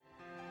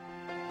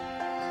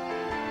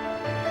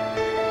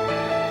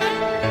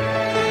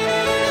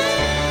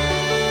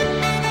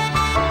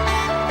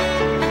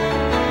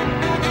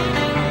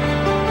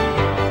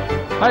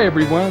Hi,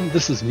 everyone.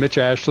 This is Mitch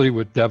Ashley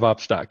with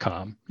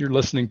DevOps.com. You're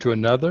listening to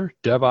another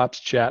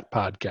DevOps Chat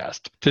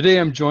podcast. Today,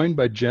 I'm joined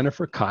by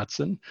Jennifer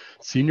Kotzen,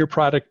 Senior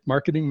Product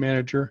Marketing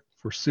Manager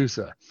for SUSE.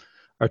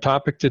 Our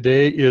topic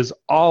today is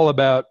all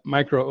about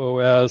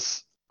micro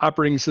OS,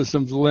 operating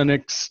systems,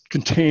 Linux,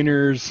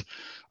 containers,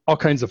 all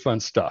kinds of fun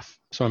stuff.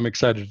 So I'm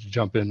excited to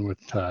jump in with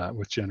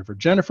Jennifer.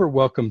 Jennifer,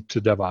 welcome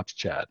to DevOps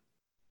Chat.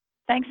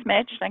 Thanks,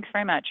 Mitch. Thanks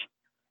very much.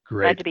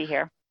 Great. Glad to be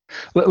here.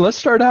 Let's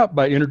start out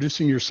by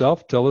introducing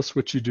yourself. Tell us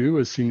what you do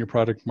as Senior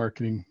Product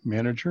Marketing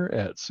Manager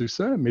at SUSE.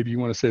 Maybe you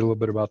want to say a little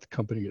bit about the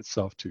company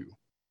itself too.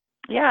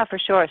 Yeah, for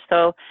sure.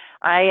 So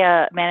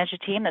I manage a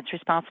team that's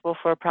responsible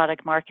for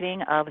product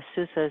marketing of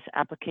SUSE's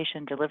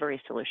application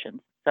delivery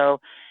solutions. So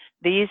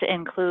these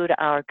include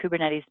our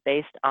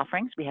Kubernetes-based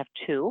offerings. We have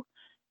two.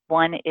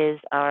 One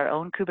is our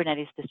own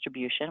Kubernetes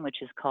distribution,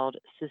 which is called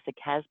SUSE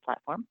CaaS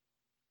platform.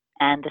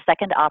 And the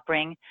second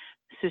offering,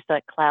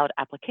 SUSE Cloud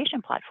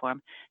Application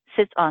Platform,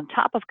 sits on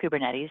top of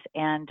Kubernetes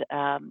and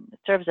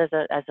serves as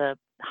a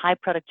high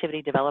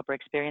productivity developer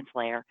experience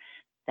layer,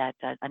 that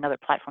another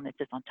platform that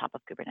sits on top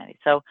of Kubernetes.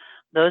 So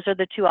those are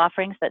the two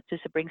offerings that SUSE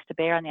brings to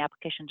bear on the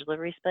application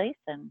delivery space,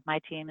 and my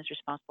team is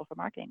responsible for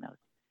marketing those.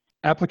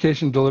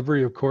 Application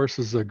delivery, of course,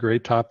 is a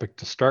great topic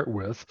to start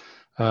with.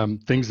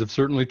 Things have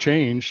certainly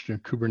changed.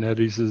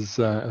 Kubernetes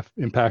has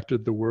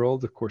impacted the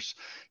world. Of course,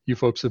 you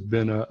folks have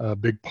been a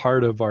big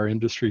part of our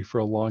industry for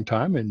a long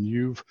time, and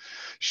you've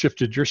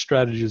shifted your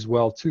strategy as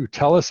well, too.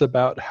 Tell us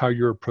about how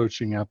you're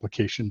approaching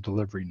application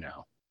delivery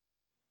now.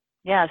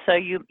 Yeah, so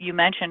you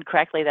mentioned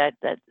correctly that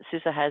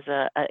SUSE has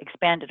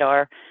expanded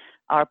our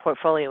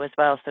portfolio as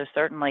well. So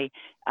certainly,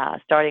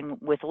 starting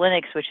with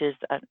Linux, which is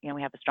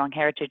we have a strong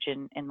heritage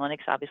in Linux,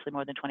 obviously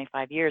more than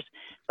 25 years.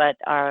 But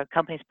our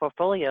company's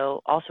portfolio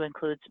also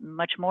includes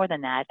much more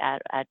than that.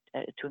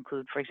 To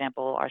include, for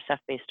example, our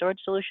Ceph-based storage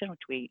solution, which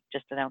we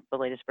just announced the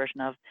latest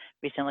version of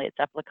recently at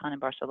Cephalicon in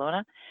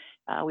Barcelona.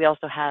 We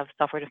also have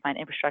software-defined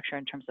infrastructure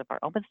in terms of our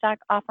OpenStack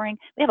offering.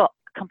 We have a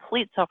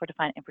complete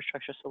software-defined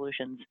infrastructure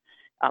solutions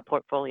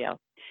portfolio.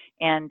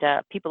 And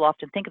people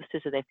often think of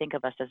SUSE, they think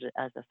of us as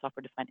a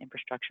software-defined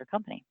infrastructure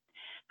company.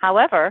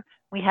 However,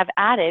 we have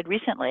added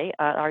recently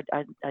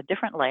a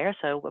different layer.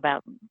 So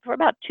for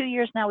about 2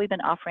 years now, we've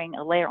been offering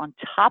a layer on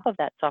top of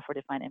that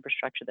software-defined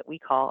infrastructure that we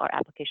call our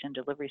application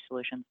delivery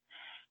solutions.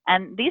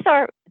 And these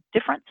are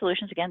different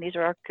solutions. Again, these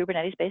are our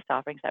Kubernetes-based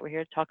offerings that we're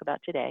here to talk about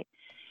today.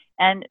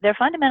 And they're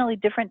fundamentally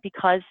different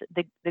because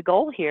the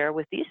goal here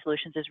with these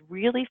solutions is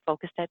really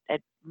focused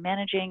at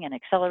managing and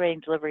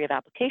accelerating delivery of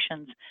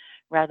applications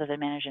rather than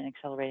managing and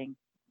accelerating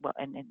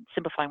and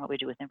simplifying what we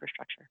do with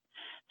infrastructure.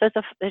 So it's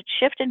a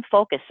shift in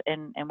focus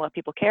in what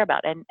people care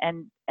about, and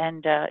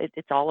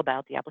it's all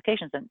about the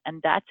applications,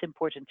 and that's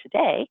important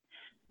today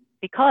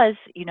because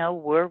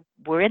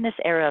we're in this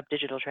era of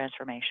digital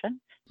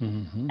transformation,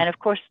 and of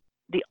course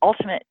the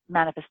ultimate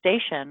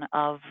manifestation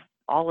of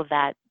all of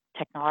that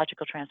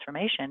technological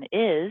transformation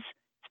is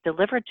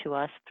delivered to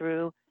us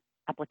through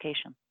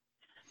application.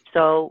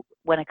 So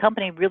when a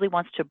company really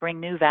wants to bring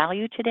new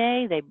value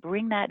today, they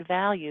bring that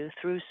value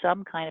through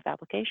some kind of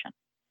application.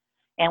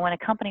 And when a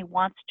company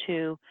wants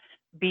to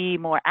be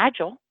more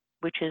agile,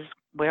 which is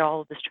where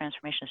all of this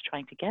transformation is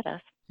trying to get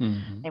us,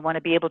 they want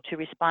to be able to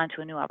respond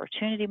to a new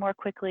opportunity more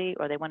quickly,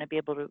 or they want to be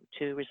able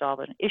to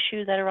resolve an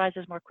issue that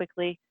arises more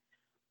quickly.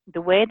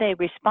 The way they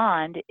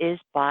respond is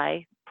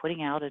by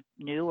putting out a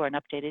new or an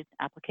updated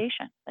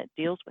application that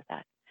deals with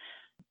that.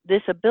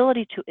 This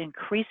ability to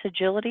increase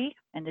agility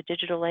in the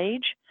digital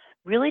age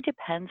really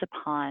depends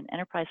upon our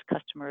enterprise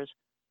customers'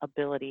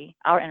 ability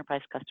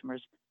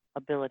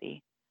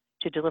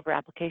to deliver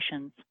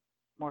applications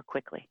more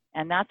quickly.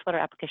 And that's what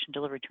our application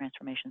delivery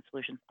transformation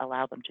solutions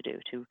allow them to do,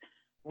 to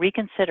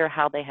reconsider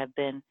how they have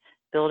been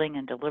building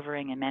and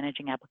delivering and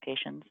managing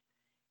applications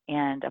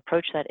and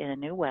approach that in a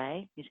new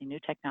way using new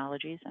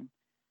technologies and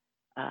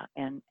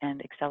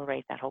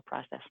accelerate that whole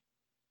process.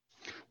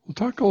 We'll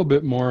talk a little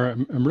bit more.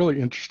 I'm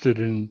really interested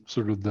in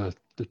sort of the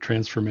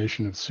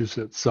transformation of SUSE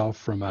itself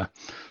from a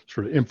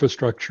sort of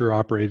infrastructure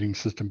operating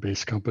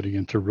system-based company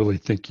into really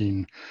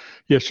thinking,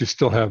 yes, you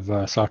still have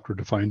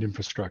software-defined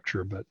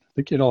infrastructure, but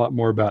thinking a lot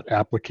more about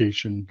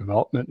application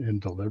development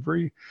and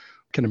delivery.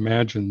 I can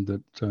imagine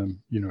that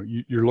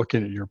you're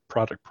looking at your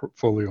product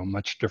portfolio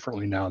much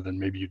differently now than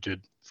maybe you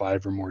did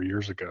 5 or more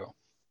years ago.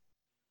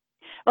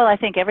 Well, I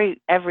think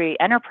every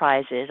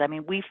enterprise is. I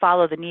mean, we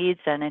follow the needs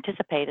and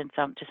anticipate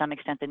to some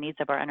extent the needs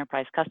of our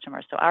enterprise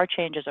customers. So our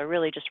changes are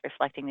really just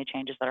reflecting the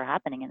changes that are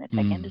happening in the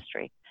tech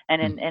industry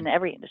and in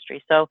every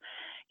industry. So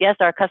yes,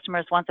 our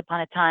customers once upon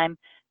a time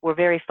were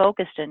very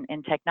focused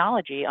in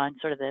technology on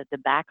sort of the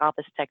back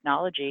office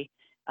technology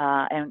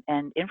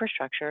and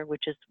infrastructure,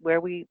 which is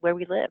where we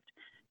lived.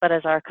 But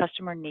as our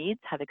customer needs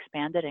have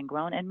expanded and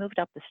grown and moved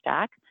up the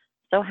stack,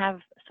 so have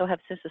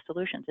SUSE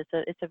solutions.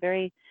 It's a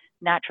very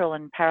natural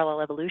and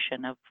parallel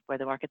evolution of where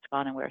the market's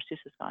gone and where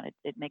SUSE's gone.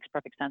 It makes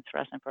perfect sense for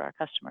us and for our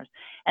customers.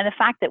 And the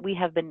fact that we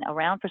have been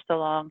around for so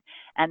long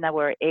and that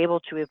we're able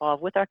to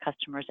evolve with our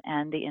customers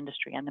and the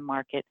industry and the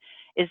market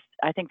is,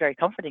 I think, very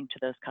comforting to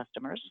those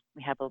customers.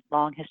 We have a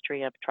long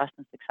history of trust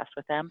and success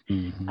with them,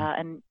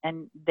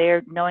 and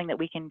they're knowing that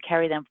we can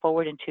carry them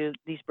forward into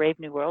these brave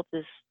new worlds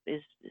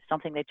is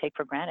something they take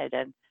for granted.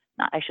 And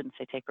I shouldn't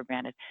say take for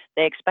granted.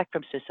 They expect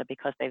from SUSE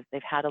because they've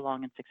had a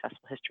long and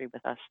successful history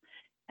with us,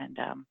 and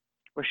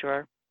we're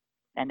sure,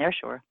 and they're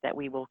sure, that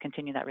we will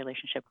continue that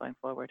relationship going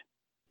forward.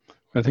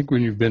 I think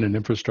when you've been an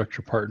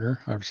infrastructure partner,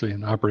 obviously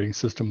an operating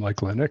system like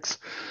Linux,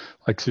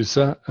 like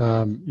SUSE,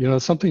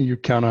 it's something you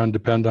count on,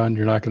 depend on.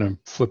 You're not going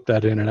to flip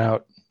that in and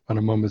out on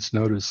a moment's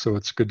notice. So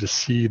it's good to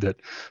see that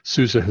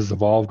SUSE has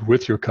evolved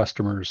with your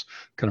customers,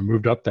 kind of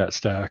moved up that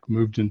stack,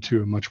 moved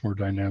into a much more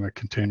dynamic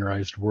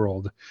containerized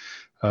world,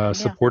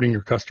 supporting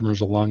your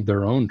customers along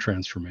their own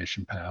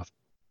transformation path.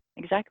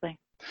 Exactly.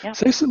 Yeah.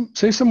 Say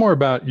some more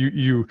about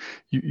you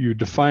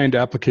defined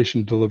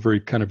application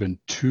delivery kind of in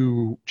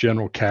two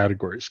general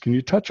categories. Can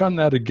you touch on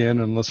that again,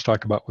 and let's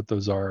talk about what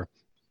those are?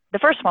 The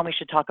first one we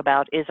should talk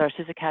about is our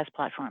SUSE CaaS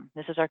platform.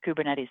 This is our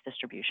Kubernetes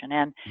distribution,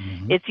 and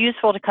it's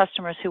useful to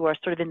customers who are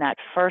sort of in that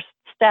first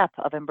step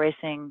of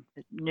embracing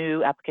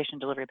new application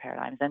delivery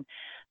paradigms. And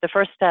the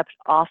first step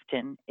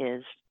often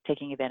is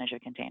taking advantage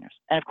of containers.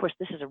 And of course,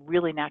 this is a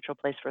really natural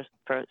place for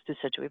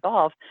SUSE to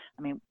evolve.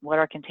 I mean, what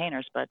are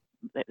containers? But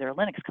they're a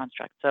Linux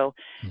construct. So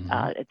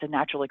it's a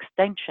natural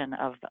extension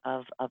of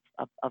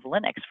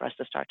Linux for us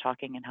to start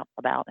talking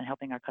about and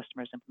helping our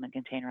customers implement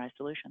containerized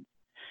solutions.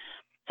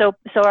 So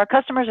our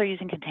customers are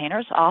using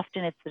containers.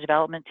 Often it's the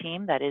development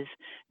team that is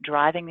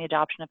driving the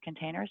adoption of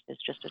containers.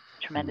 It's just a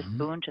tremendous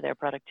boon to their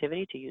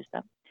productivity to use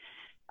them.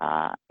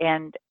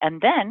 And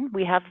then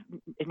we have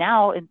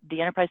now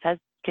the enterprise has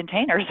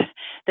containers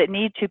that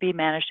need to be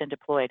managed and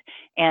deployed.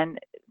 And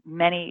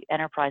many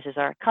enterprises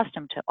are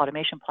accustomed to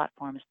automation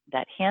platforms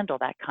that handle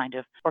that kind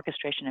of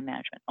orchestration and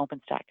management,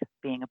 OpenStack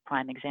being a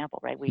prime example,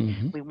 right?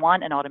 We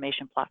want an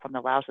automation platform that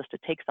allows us to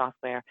take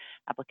software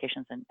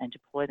applications and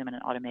deploy them in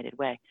an automated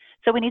way.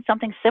 So we need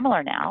something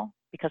similar now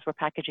because we're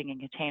packaging in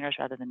containers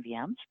rather than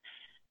VMs.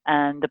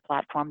 And the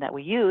platform that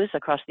we use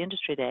across the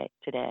industry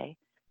today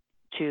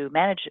to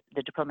manage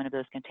the deployment of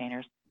those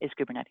containers is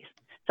Kubernetes.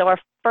 So our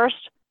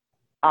first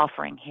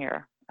offering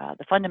here,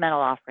 the fundamental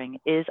offering,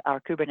 is our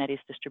Kubernetes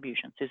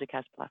distribution, SUSE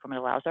CaaS platform. It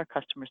allows our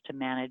customers to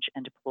manage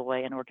and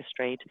deploy and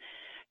orchestrate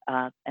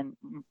and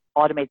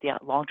automate the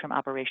long-term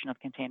operation of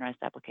containerized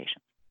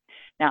applications.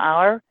 Now,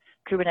 our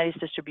Kubernetes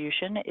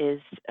distribution is,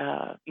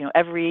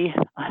 every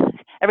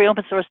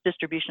open source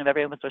distribution of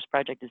every open source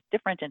project is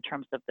different in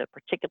terms of the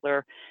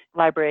particular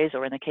libraries,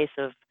 or in the case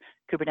of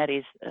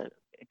Kubernetes,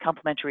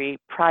 complementary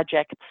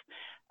projects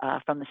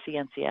from the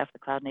CNCF, the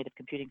Cloud Native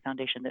Computing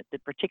Foundation, the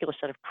particular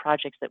set of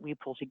projects that we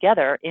pull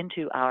together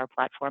into our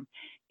platform,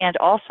 and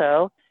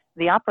also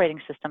the operating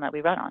system that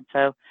we run on.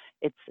 So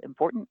it's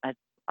important.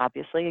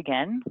 Obviously,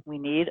 again, we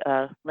need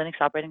a Linux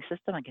operating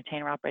system, a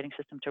container operating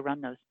system to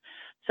run those.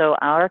 So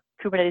our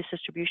Kubernetes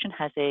distribution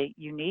has a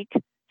unique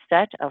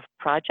set of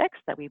projects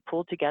that we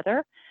pulled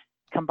together,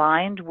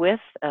 combined with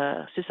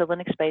a SUSE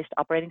Linux-based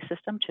operating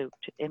system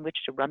in which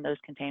to run those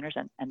containers,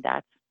 and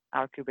that's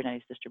our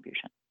Kubernetes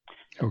distribution.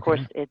 Okay. Of course,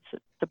 it's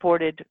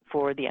supported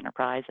for the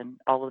enterprise and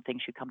all of the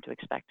things you come to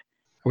expect.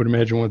 I would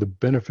imagine one of the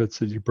benefits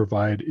that you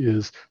provide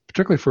is,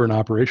 particularly for an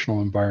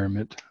operational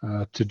environment,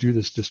 to do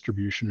this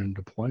distribution and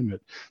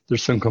deployment,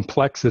 there's some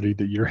complexity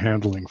that you're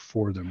handling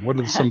for them. What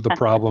are some of the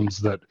problems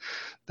that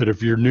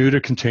if you're new to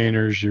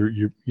containers, you're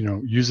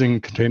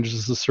using containers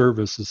as a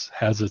service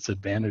has its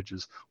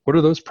advantages? What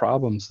are those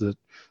problems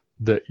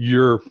that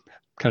you're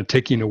kind of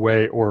taking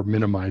away or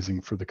minimizing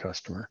for the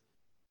customer?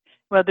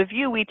 Well, the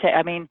view we take,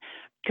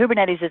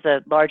 Kubernetes is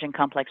a large and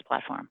complex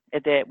platform.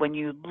 When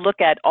you look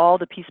at all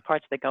the piece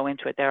parts that go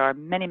into it, there are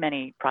many,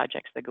 many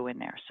projects that go in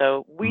there.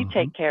 So we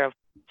take care of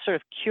sort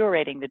of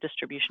curating the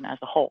distribution as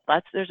a whole.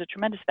 There's a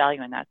tremendous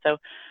value in that. So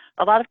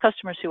a lot of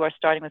customers who are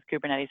starting with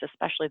Kubernetes,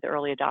 especially the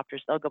early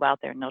adopters, they'll go out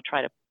there and they'll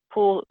try to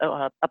pull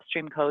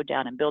upstream code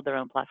down and build their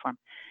own platform.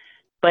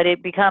 But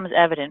it becomes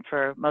evident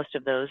for most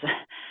of those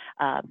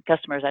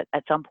customers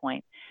at some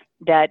point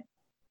that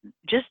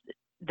just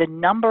the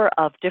number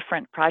of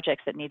different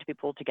projects that need to be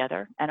pulled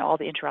together and all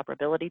the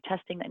interoperability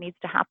testing that needs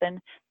to happen,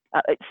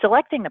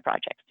 selecting the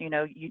projects, you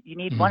need you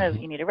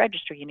need a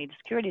registry, you need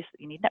security,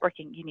 you need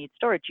networking, you need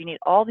storage, you need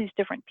all these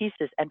different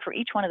pieces. And for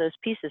each one of those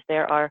pieces,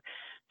 there are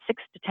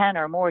 6 to 10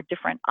 or more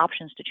different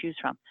options to choose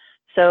from.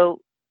 So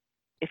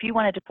if you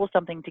wanted to pull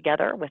something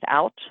together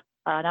without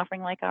an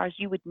offering like ours,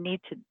 you would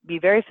need to be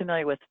very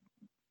familiar with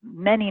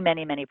many,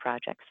 many, many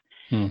projects.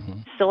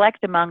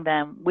 Select among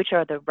them which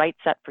are the right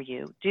set for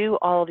you. Do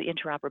all the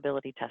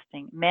interoperability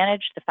testing.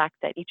 Manage the fact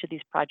that each of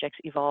these projects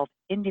evolve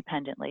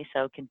independently,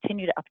 so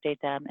continue to update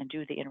them and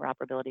do the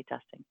interoperability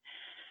testing.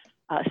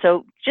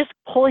 So just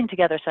pulling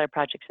together a set of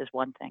projects is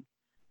one thing.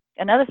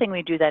 another thing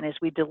we do then is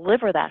we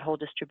deliver that whole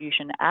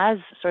distribution as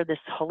sort of this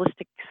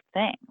holistic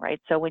thing, right?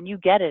 So when you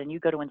get it and you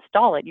go to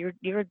install it,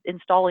 you're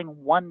installing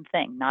one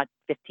thing, not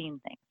 15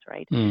 things,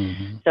 right?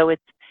 Mm-hmm. So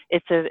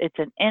it's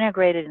an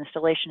integrated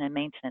installation and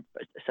maintenance.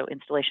 So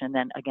installation and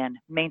then again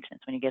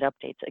maintenance when you get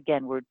updates.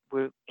 Again,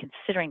 we're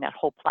considering that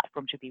whole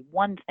platform to be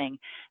one thing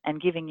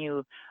and giving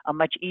you a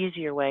much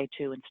easier way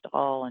to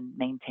install and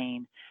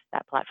maintain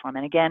that platform.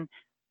 And again,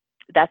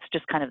 that's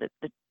just kind of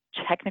the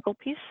technical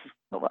piece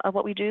of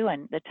what we do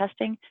and the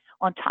testing.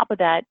 On top of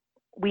that,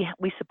 we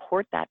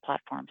support that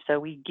platform. So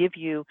we give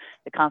you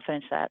the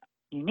confidence that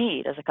you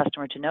need as a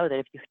customer to know that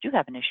if you do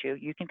have an issue,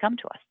 you can come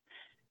to us.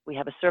 We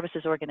have a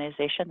services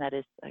organization that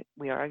is,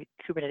 we are a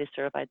Kubernetes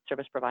certified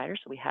service provider,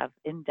 so we have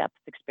in-depth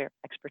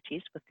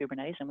expertise with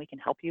Kubernetes, and we can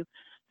help you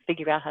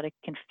figure out how to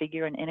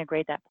configure and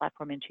integrate that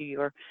platform into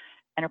your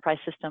enterprise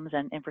systems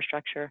and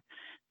infrastructure.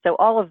 So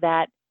all of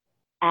that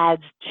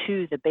adds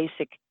to the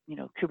basic,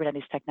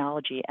 Kubernetes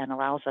technology and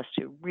allows us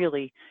to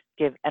really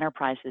give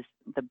enterprises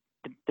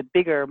the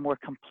bigger, more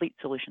complete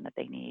solution that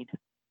they need.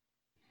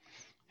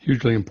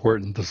 Hugely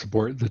important, the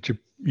support that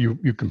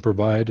you can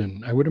provide.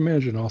 And I would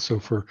imagine also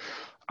for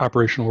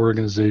operational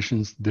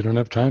organizations, they don't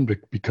have time to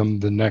become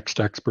the next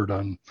expert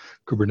on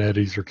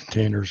Kubernetes or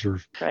containers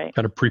or right.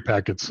 kind of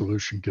prepackaged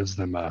solution gives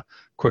them a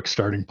quick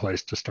starting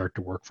place to start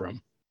to work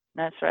from.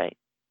 That's right.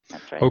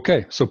 That's right.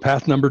 Okay, so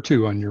path number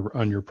 2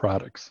 on your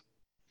products.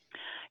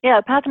 Yeah,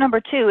 path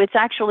number 2, it's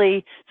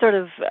actually sort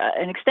of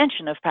an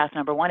extension of path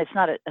number 1. It's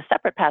not a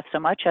separate path so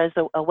much as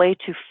a way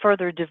to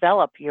further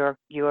develop your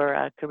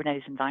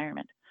Kubernetes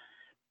environment.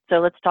 So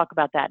let's talk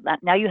about that.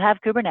 Now you have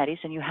Kubernetes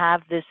and you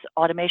have this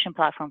automation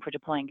platform for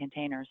deploying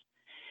containers.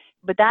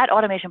 But that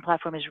automation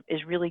platform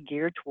is really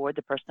geared toward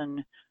the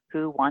person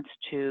who wants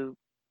to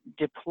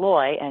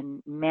deploy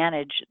and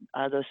manage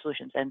those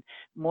solutions and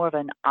more of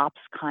an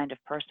ops kind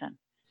of person.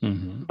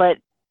 Mm-hmm. But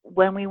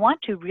when we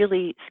want to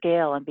really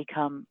scale and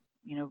become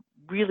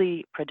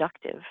really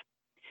productive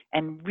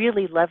and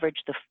really leverage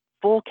the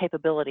full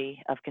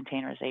capability of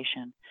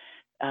containerization,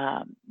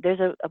 there's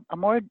a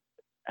more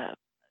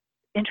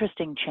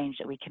interesting change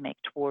that we can make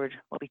toward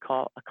what we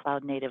call a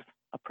cloud native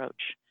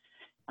approach,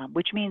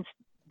 which means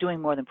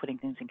doing more than putting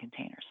things in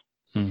containers.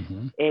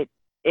 Mm-hmm.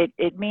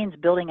 It means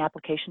building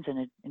applications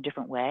in a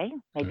different way,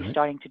 maybe right.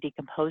 starting to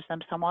decompose them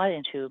somewhat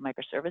into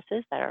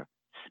microservices that are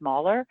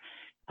smaller,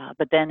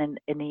 but then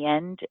in the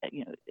end,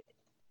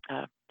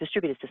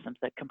 distributed systems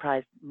that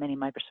comprise many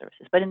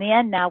microservices. But in the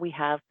end, now we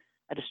have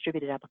a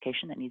distributed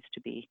application that needs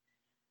to be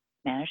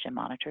managed and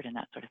monitored and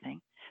that sort of thing.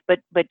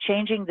 But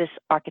changing this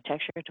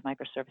architecture to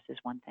microservices is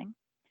one thing.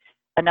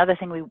 Another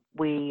thing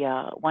we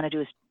want to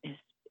do is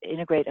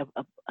integrate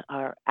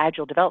our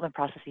agile development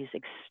processes,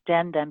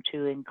 extend them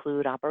to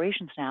include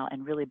operations now,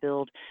 and really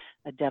build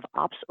a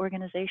DevOps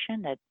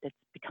organization that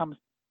becomes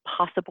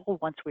possible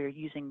once we're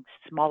using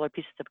smaller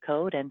pieces of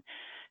code and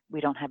we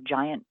don't have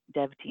giant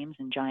dev teams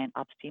and giant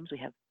ops teams. We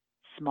have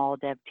small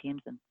dev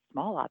teams and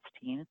small ops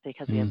teams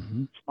because we have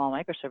Mm-hmm. small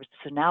microservices.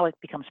 So now it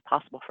becomes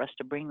possible for us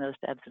to bring those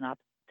dev and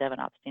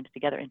ops teams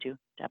together into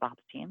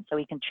DevOps teams. So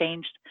we can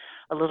change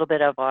a little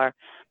bit of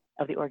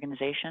the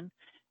organization.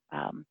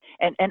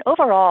 And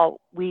overall,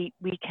 we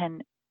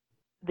can,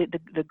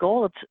 the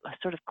goal of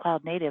sort of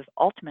cloud native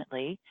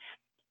ultimately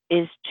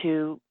is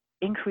to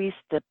increase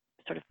the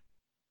sort of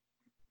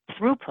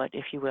throughput,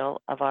 if you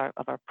will, of our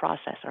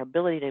process, our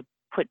ability to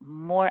put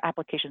more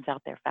applications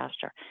out there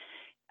faster.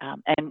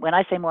 And when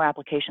I say more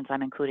applications,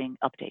 I'm including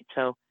updates.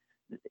 So,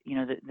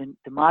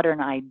 the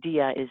modern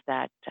idea is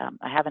that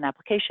I have an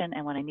application,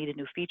 and when I need a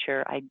new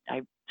feature, I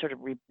sort of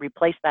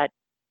replace that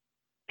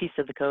piece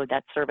of the code,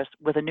 that service,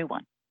 with a new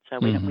one. So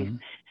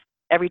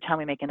every time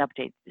we make an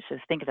update, so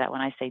think of that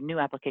when I say new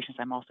applications,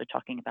 I'm also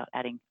talking about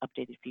adding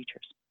updated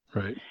features.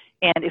 Right.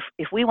 And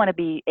if we want to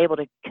be able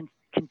to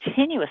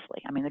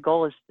continuously, the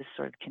goal is this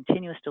sort of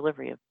continuous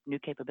delivery of new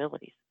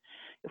capabilities.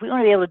 If we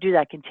want to be able to do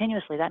that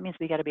continuously, that means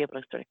we got to be able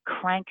to sort of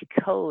crank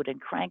code and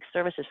crank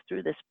services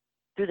through this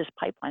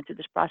pipeline, through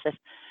this process,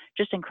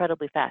 just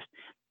incredibly fast.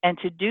 And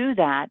to do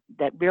that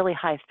really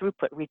high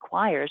throughput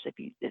requires, if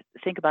you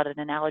think about an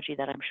analogy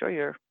that I'm sure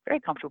you're very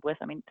comfortable with,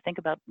 think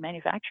about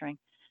manufacturing,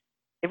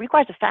 it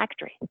requires a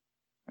factory,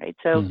 right?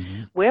 So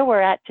where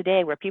we're at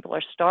today, where people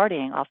are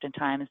starting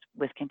oftentimes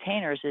with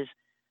containers is,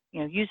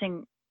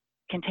 using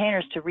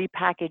containers to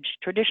repackage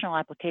traditional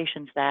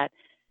applications that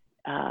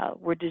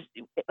were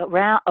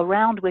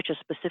around which a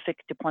specific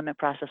deployment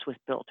process was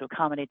built to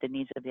accommodate the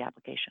needs of the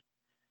application.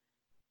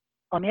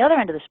 On the other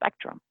end of the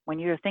spectrum, when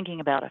you're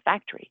thinking about a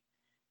factory,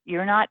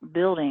 you're not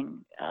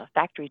building a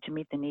factory to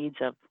meet the needs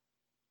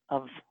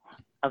of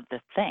the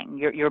thing.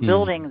 You're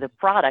building the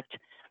product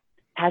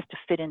has to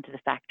fit into the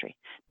factory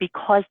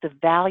because the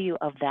value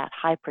of that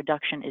high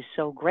production is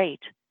so great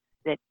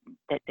that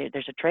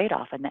there's a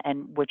trade-off,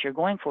 and what you're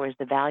going for is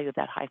the value of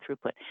that high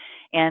throughput.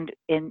 And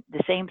in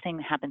the same thing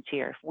happens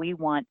here. If we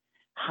want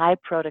high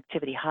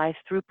productivity, high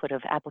throughput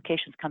of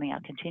applications coming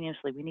out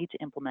continuously, we need to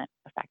implement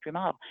a factory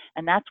model.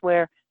 And that's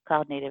where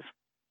cloud native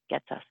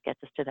gets us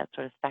to that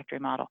sort of factory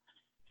model.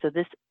 So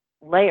this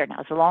layer, now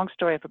it's a long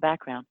story for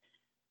background,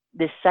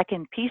 this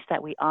second piece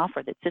that we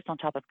offer that sits on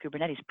top of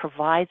Kubernetes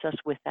provides us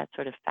with that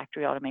sort of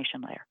factory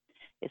automation layer.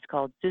 It's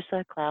called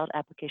SUSE Cloud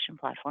Application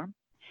Platform,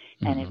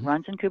 and it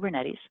runs in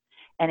Kubernetes,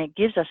 and it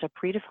gives us a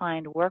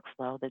predefined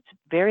workflow that's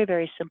very,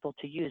 very simple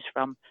to use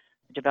from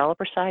the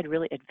developer side,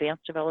 really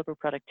advanced developer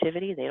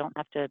productivity. They don't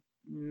have to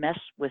mess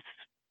with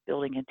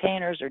building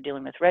containers or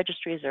dealing with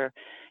registries or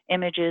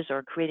images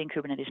or creating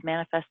Kubernetes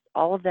manifests.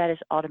 All of that is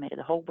automated,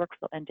 the whole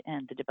workflow end to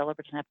end. The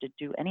developer doesn't have to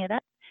do any of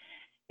that.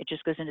 It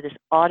just goes into this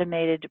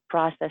automated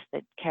process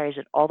that carries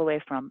it all the way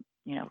from,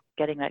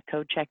 getting that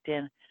code checked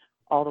in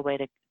all the way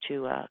to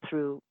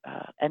through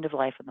end of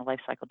life and the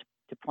lifecycle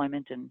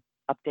deployment and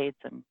updates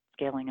and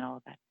scaling and all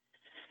of that.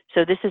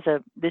 So this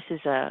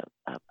is a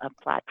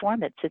platform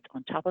that sits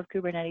on top of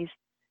Kubernetes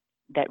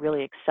that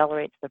really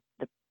accelerates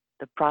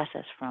the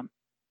process from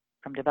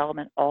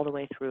development all the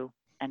way through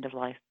end of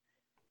life,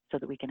 so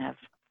that we can have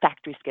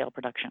factory scale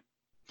production,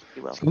 if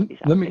you will. So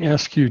let me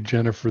ask you,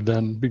 Jennifer,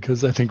 then,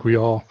 because I think we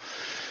all,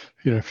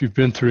 if you've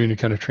been through any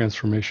kind of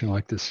transformation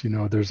like this,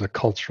 there's a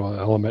cultural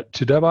element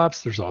to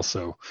DevOps. There's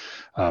also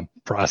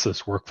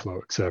process,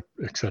 workflow,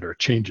 et cetera,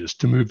 changes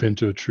to move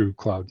into a true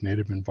cloud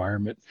native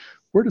environment.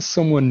 Where does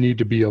someone need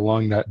to be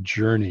along that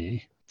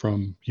journey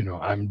from,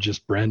 I'm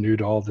just brand new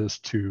to all this,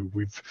 to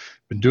we've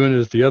been doing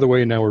it the other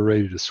way, now we're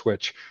ready to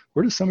switch?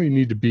 Where does somebody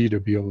need to be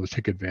able to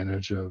take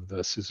advantage of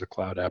the SUSE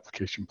Cloud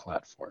Application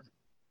Platform?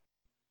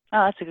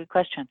 Oh, that's a good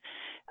question.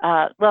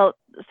 Well,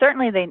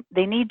 certainly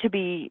they need to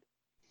be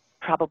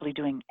probably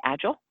doing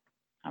Agile.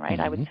 All right,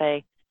 I would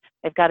say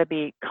they've got to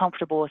be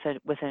comfortable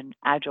with an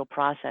Agile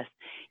process.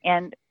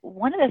 And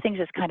one of the things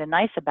that's kind of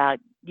nice about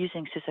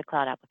using SUSE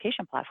Cloud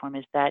Application Platform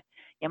is that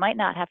you might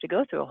not have to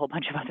go through a whole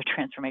bunch of other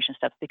transformation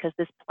steps, because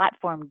this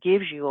platform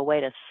gives you a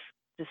way to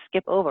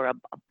skip over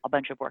a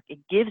bunch of work. It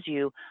gives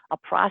you a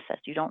process.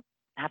 You don't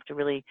have to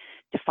really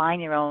define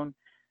your own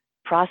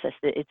process.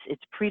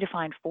 It's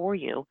predefined for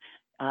you.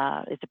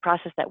 It's a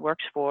process that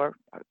works for,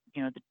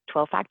 the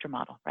 12-factor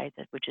model, right?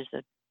 Which is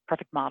a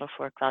perfect model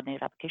for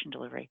cloud-native application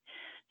delivery.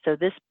 So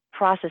this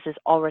process is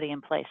already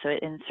in place. So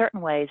in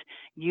certain ways,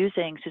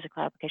 using SUSE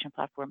Cloud Application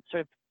Platform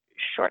sort of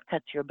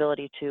shortcuts your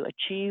ability to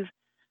achieve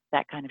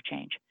that kind of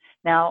change.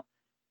 Now,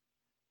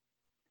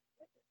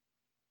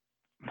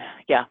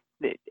 yeah,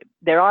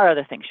 there are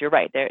other things. You're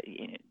right.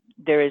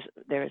 There is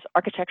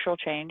architectural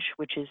change,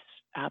 which is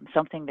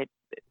something that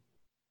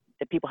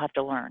people have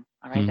to learn.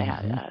 All right, they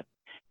have,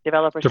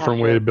 developers different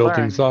have way to of building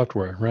learn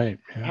software, right?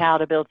 Yeah. How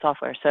to build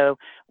software. So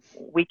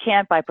we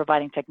can't, by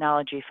providing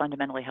technology,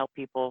 fundamentally help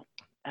people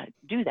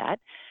do that.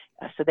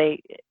 So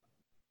they,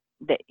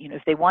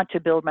 if they want to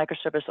build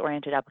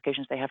microservice-oriented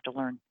applications, they have to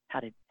learn how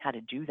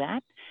to do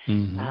that.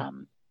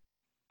 And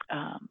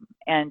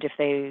if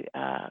they,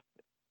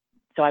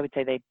 so I would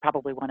say they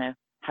probably want to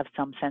have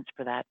some sense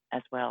for that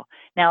as well.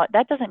 Now,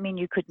 that doesn't mean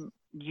you couldn't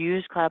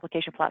use Cloud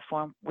Application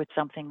Platform with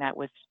something that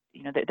was,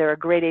 there are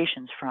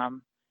gradations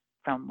from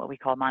what we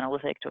call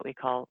monolithic to what we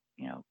call,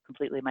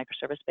 completely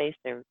microservice-based.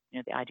 They're,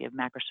 the idea of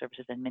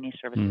macroservices and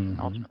mini-services and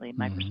ultimately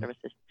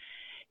microservices.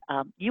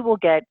 You will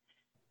get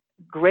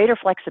greater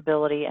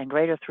flexibility and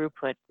greater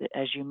throughput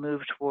as you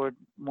move toward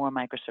more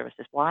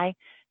microservices. Why?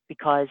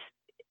 Because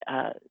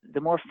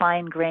the more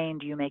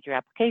fine-grained you make your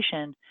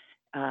application,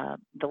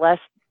 the less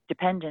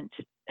dependent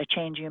a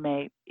change you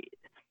may,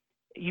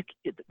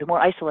 the more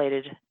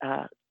isolated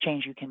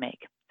change you can make.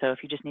 So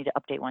if you just need to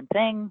update one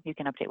thing, you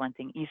can update one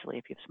thing easily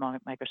if you have small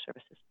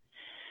microservices.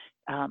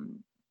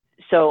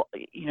 So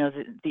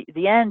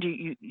the end,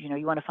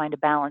 you want to find a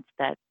balance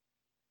that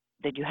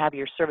you have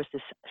your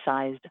services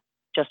sized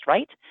just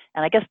right.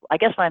 And I guess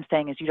what I'm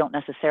saying is you don't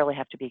necessarily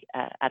have to be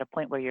at a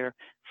point where you're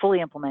fully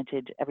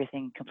implemented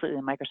everything completely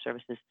in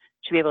microservices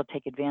to be able to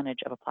take advantage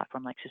of a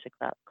platform like SUSE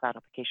Cloud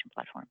Application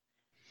Platform.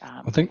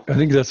 I think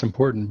that's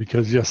important,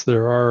 because yes,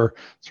 there are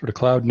sort of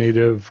cloud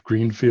native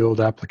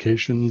greenfield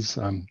applications.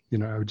 I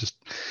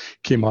just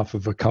came off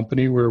of a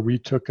company where we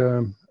took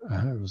it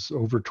was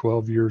over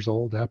 12 years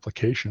old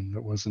application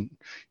that wasn't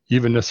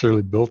even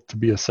necessarily built to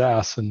be a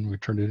SaaS, and we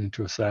turned it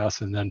into a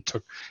SaaS, and then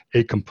took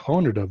a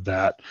component of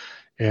that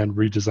and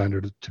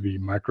redesigned it to be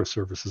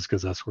microservices,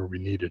 because that's where we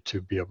needed to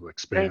be able to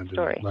expand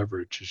and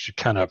leverage. It's your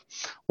kind of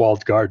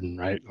walled garden,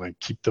 right? Like,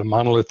 keep the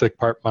monolithic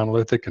part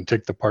monolithic and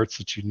take the parts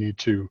that you need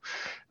to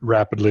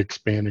rapidly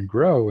expand and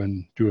grow,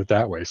 and do it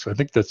that way. So I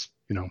think that's,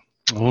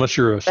 unless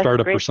you're a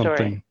startup or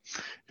something,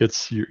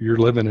 it's you're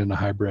living in a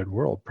hybrid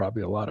world,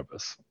 probably a lot of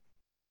us.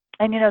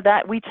 And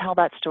that we tell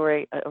that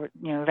story, or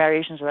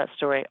variations of that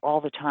story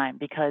all the time,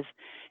 because,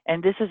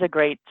 and this is a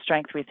great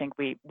strength we think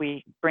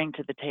we bring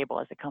to the table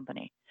as a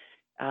company.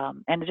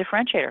 And a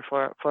differentiator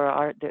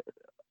for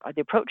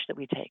the approach that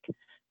we take.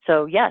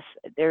 So yes,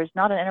 there's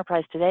not an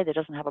enterprise today that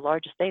doesn't have a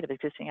large estate of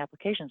existing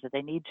applications that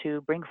they need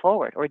to bring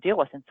forward or deal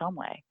with in some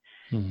way.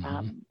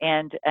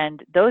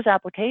 And those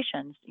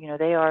applications,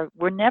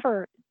 were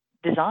never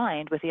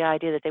designed with the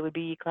idea that they would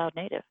be cloud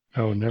native.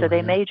 Oh, never. So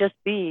they may just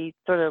be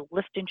sort of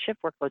lift and shift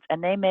workloads,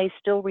 and they may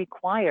still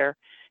require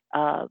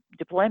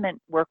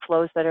deployment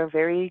workflows that are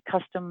very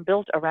custom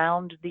built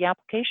around the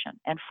application.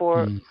 And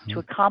to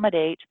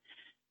accommodate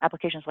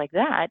applications like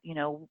that,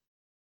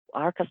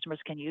 our customers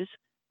can use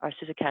our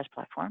SUSE CaaS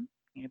platform,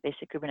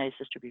 basic Kubernetes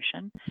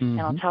distribution.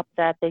 And on top of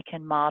that, they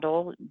can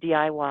model,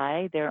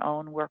 DIY their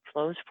own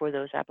workflows for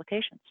those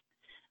applications.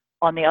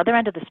 On the other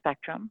end of the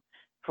spectrum,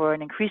 for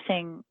an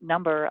increasing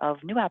number of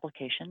new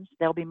applications,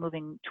 they'll be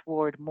moving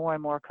toward more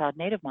and more cloud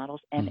native models.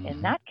 And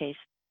in that case,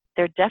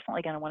 they're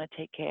definitely going to want to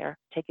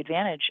take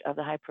advantage of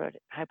the high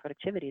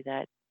productivity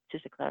that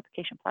SUSE Cloud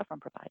Application Platform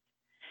provides.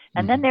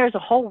 And then there's a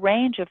whole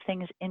range of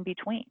things in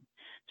between.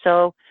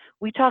 So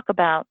we talk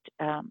about,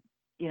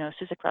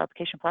 SUSE Cloud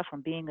Application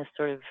Platform being this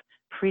sort of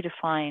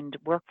predefined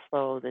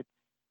workflow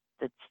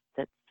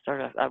that's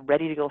sort of a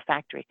ready-to-go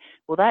factory.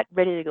 Well, that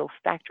ready-to-go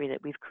factory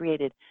that we've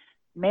created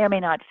may or may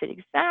not fit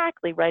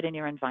exactly right in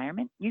your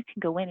environment. You can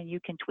go in and you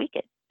can tweak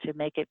it to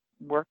make it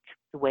work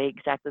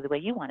exactly the way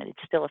you want it. It's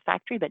still a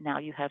factory, but now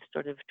you have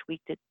sort of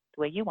tweaked it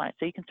the way you want it.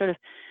 So you can sort of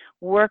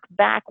work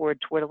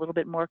backward toward a little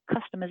bit more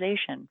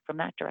customization from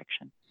that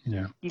direction.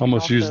 Yeah,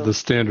 almost use the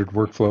standard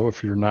workflow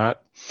if you're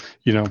not,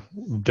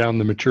 down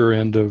the mature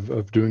end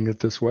of doing it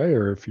this way,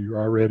 or if you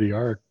already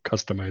are,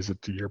 customize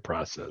it to your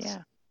process.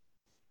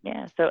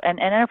 Yeah. So and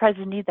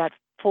enterprises need that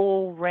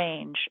full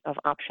range of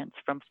options,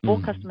 from full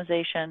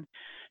customization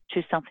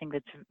to something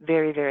that's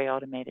very, very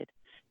automated.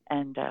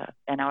 And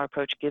our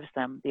approach gives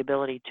them the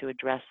ability to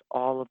address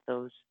all of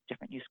those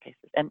different use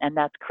cases. And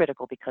that's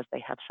critical because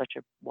they have such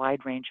a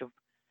wide range of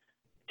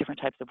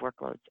different types of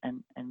workloads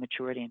and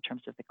maturity in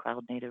terms of the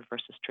cloud native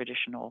versus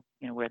traditional,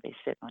 where they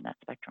sit on that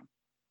spectrum.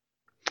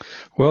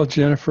 Well,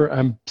 Jennifer,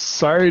 I'm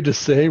sorry to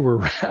say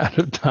we're out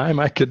of time.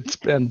 I could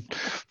spend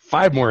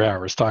 5 more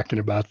hours talking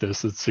about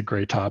this. It's a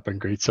great topic,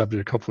 great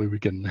subject. Hopefully we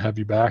can have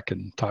you back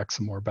and talk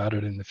some more about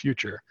it in the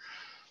future.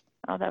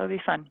 Oh, that would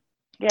be fun.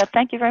 Yeah,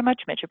 thank you very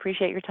much, Mitch.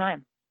 Appreciate your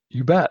time.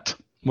 You bet.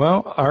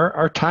 Well,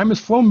 our time has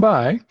flown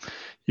by.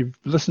 You've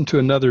listened to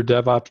another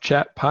DevOps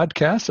Chat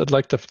podcast. I'd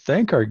like to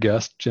thank our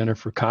guest,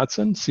 Jennifer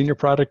Kotzen, Senior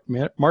Product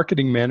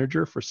Marketing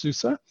Manager for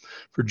SUSE,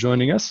 for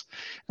joining us.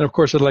 And of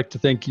course, I'd like to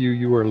thank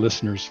you, our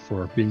listeners,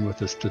 for being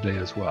with us today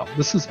as well.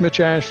 This is Mitch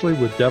Ashley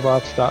with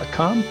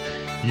DevOps.com.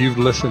 You've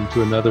listened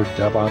to another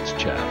DevOps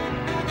Chat.